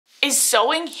Is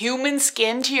sewing human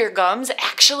skin to your gums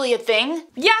actually a thing?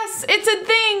 Yes, it's a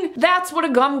thing! That's what a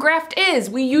gum graft is.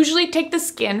 We usually take the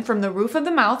skin from the roof of the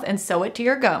mouth and sew it to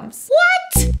your gums.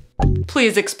 What?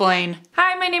 Please explain.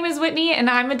 Hi, my name is Whitney and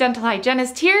I'm a dental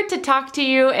hygienist here to talk to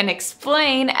you and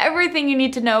explain everything you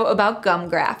need to know about gum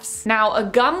grafts. Now, a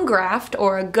gum graft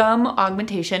or a gum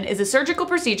augmentation is a surgical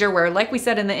procedure where, like we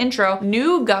said in the intro,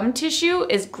 new gum tissue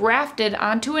is grafted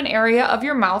onto an area of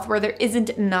your mouth where there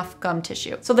isn't enough gum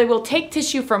tissue. So they will take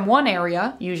tissue from one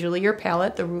area, usually your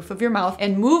palate, the roof of your mouth,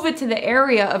 and move it to the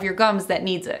area of your gums that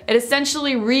needs it. It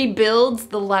essentially rebuilds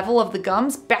the level of the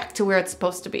gums back to where it's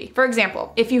supposed to be. For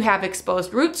example, if you have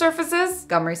exposed root surfaces,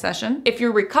 gum recession, if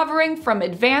you're recovering from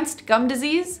advanced gum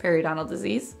disease, periodontal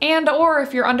disease, and or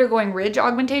if you're undergoing ridge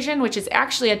augmentation, which is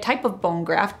actually a type of bone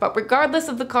graft, but regardless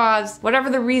of the cause, whatever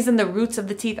the reason, the roots of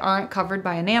the teeth aren't covered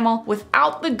by enamel,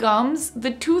 without the gums,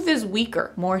 the tooth is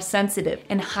weaker, more sensitive,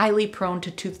 and highly prone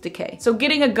to tooth decay. So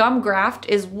getting a gum graft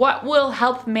is what will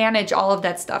help manage all of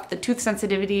that stuff, the tooth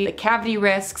sensitivity, the cavity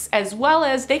risks, as well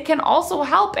as they can also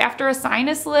help after a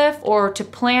sinus lift or to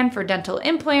plan for dental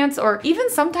implants or even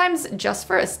sometimes just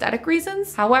for aesthetic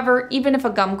reasons. However, even if a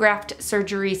gum graft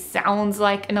surgery sounds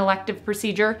like an elective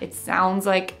procedure, it sounds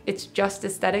like it's just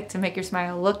aesthetic to make your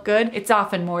smile look good, it's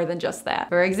often more than just that.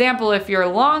 For example, if you're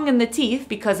long in the teeth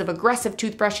because of aggressive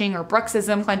toothbrushing or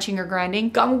bruxism, clenching or grinding,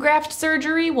 gum graft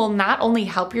surgery will not only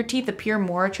help your teeth appear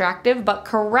more attractive, but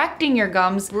correcting your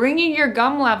gums, bringing your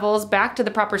gum levels back to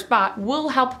the proper spot will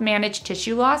help manage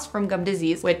tissue loss from gum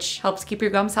disease, which helps keep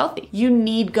your gums healthy. You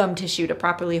need gum tissue to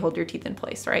properly hold your teeth in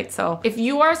place, right? So if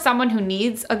you are someone who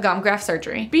needs a gum graft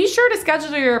surgery, be sure to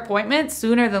schedule your appointment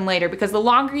sooner than later, because the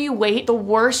longer you wait, the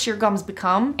worse your gums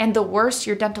become and the worse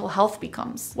your dental health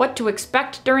becomes. What to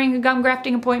expect during a gum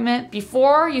grafting appointment?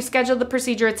 Before you schedule the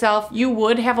procedure itself, you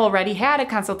would have already had a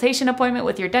consultation appointment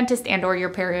with your dentist and or your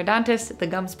periodontist, the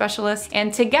gum specialist,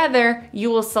 and together you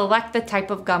will select the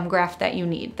type of gum graft that you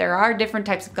need. There are different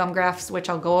types of gum grafts, which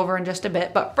I'll go over in just a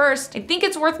bit, but first, I think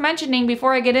it's worth mentioning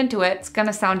before I get into it, it's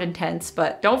gonna sound intense,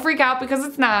 but don't freak out because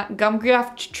it's not. Gum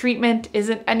graft treatment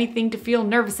isn't anything to feel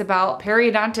nervous about.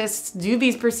 Periodontists do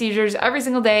these procedures every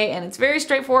single day and it's very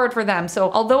straightforward for them.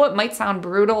 So although it might sound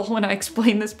brutal when I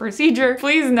explain this procedure,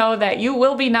 please know that you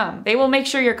will be numb. They will make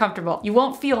sure you're comfortable. You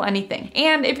won't feel anything.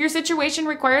 And if your situation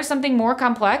requires something more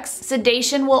complex,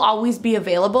 sedation will always be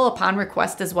available upon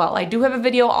request as well. I do have a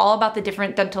video all about the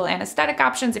different dental anesthetic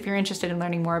options if you're interested in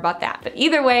learning more about that. But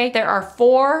either way, there are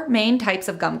 4 main types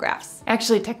of gum grafts.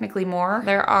 Actually, technically more.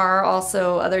 There are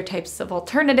also other types of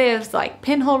alternatives like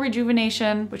pinhole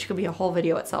rejuvenation, which could be a whole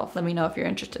video itself. Let me know if you're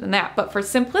interested in that. But for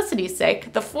simplicity's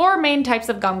sake, the 4 main types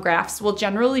of gum grafts will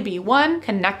generally be 1,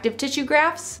 connective tissue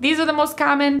grafts. These are the most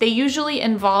common. They usually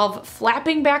involve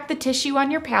flapping back the tissue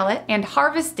on your palate and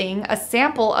harvesting a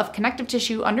sample of connective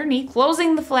tissue underneath,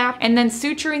 closing the flap, and then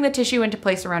suturing the tissue into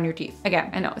place around your teeth. Again,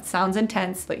 I know it sounds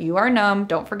intense, but you are numb.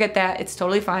 Don't forget that. It's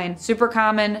totally fine. Super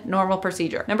common, normal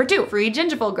procedure. Number 2, free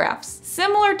gingival grafts.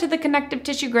 Similar to the connective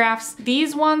tissue grafts,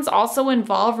 these ones also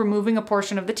involve removing a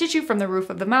portion of the tissue from the roof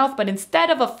of the mouth, but instead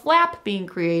of a flap being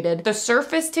created, the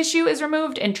surface tissue is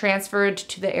removed and transferred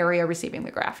to the area receiving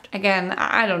the graft. Again,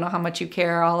 I don't know how much you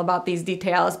care all about these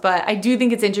details, but I do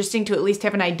think it's interesting to at least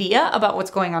have an idea about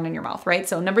what's going on in your mouth, right?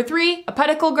 So number 3, a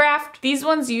pedicle graft. These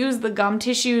ones use the gum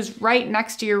tissues right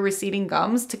next to your receding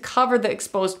gums to cover the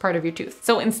exposed part of your tooth.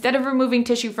 So instead of removing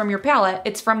tissue from your palate,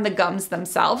 it's from the gums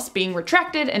themselves being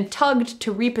retracted and tugged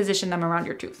to reposition them around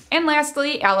your tooth. And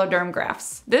lastly, alloderm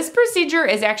grafts. This procedure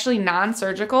is actually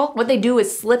non-surgical. What they do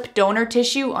is slip donor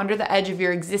tissue under the edge of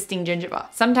your existing gingiva.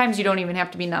 Sometimes you don't even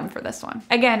have to be numb for this one.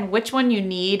 Again, which one you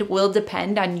need will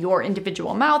depend on your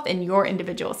individual mouth and your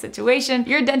individual situation.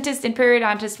 Your dentist and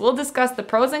periodontist will discuss the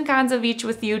pros and cons of each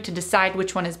with you to decide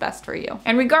which one is best for you.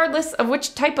 And regardless of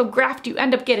which type of graft you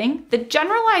end up getting, the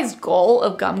generalized goal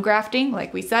of gum grafting,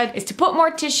 like we said, is to put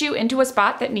more tissue into a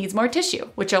spot that needs more tissue,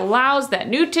 which allows that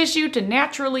new tissue to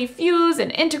naturally fuse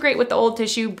and integrate with the old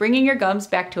tissue, bringing your gums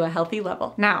back to a healthy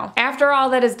level. Now, after all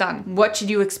that is done, what should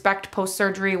you expect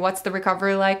post-surgery? What's the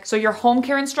recovery like? So your home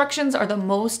care instructions are the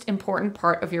most important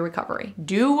part of your recovery.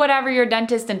 Do whatever your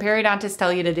dentist and periodontist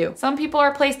tell you to do. Some people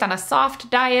are placed on a soft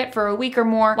diet for a week or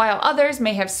more, while others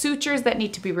may have sutures that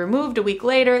need to be removed a week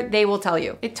later. They will tell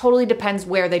you. It totally depends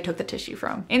where they took the tissue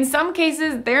from. In some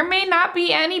cases, there may not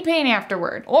be any pain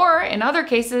afterward, or in other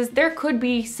cases, there could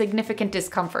be significant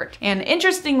discomfort. And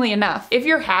interestingly enough, if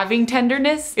you're having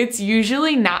tenderness, it's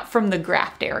usually not from the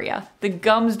graft area. The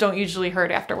gums don't usually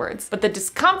hurt afterwards, but the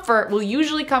discomfort will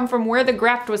usually come from where the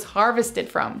graft was harvested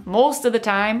from. Most of the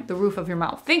time, the roof of your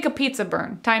mouth. Think a pizza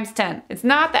burn times 10. It's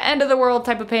not the end of the world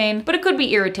type of pain, but it could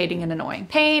be irritating and annoying.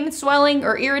 Pain, swelling,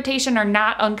 or irritation are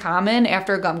not uncommon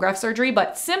after a gum graft surgery,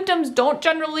 but symptoms don't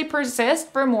generally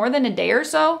persist for more than a day or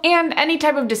so. And any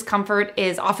type of discomfort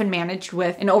is often managed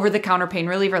with an over-the-counter pain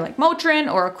reliever like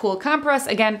Motrin or a cool compress.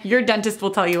 Again, your dentist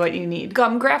will tell you what you need.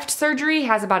 Gum graft surgery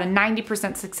has about a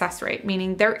 90% success rate,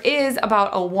 meaning there is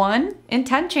about a 1 in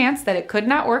 10 chance that it could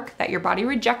not work, that your body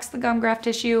rejects the gum graft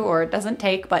tissue or it doesn't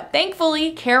take. But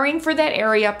thankfully, caring for that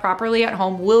area properly at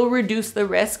home will reduce the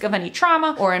risk of any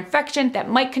trauma or infection that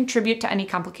might contribute to any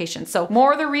complications. So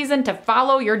more the reason to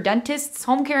follow your dentist's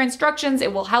home care instructions.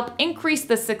 It will help increase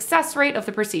the success rate of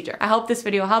the procedure. I hope this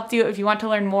video helped you. If you want to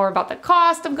learn more about the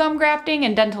cost of gum grafting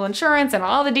and dental insurance and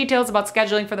all the details about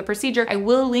scheduling for the procedure, I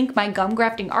will link my gum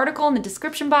grafting article in the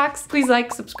description box. Please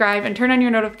like, subscribe, and turn on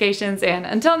your notifications. And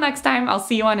until next time, I'll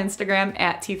see you on Instagram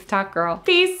at Teeth Talk Girl.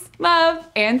 Peace, love,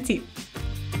 and teeth.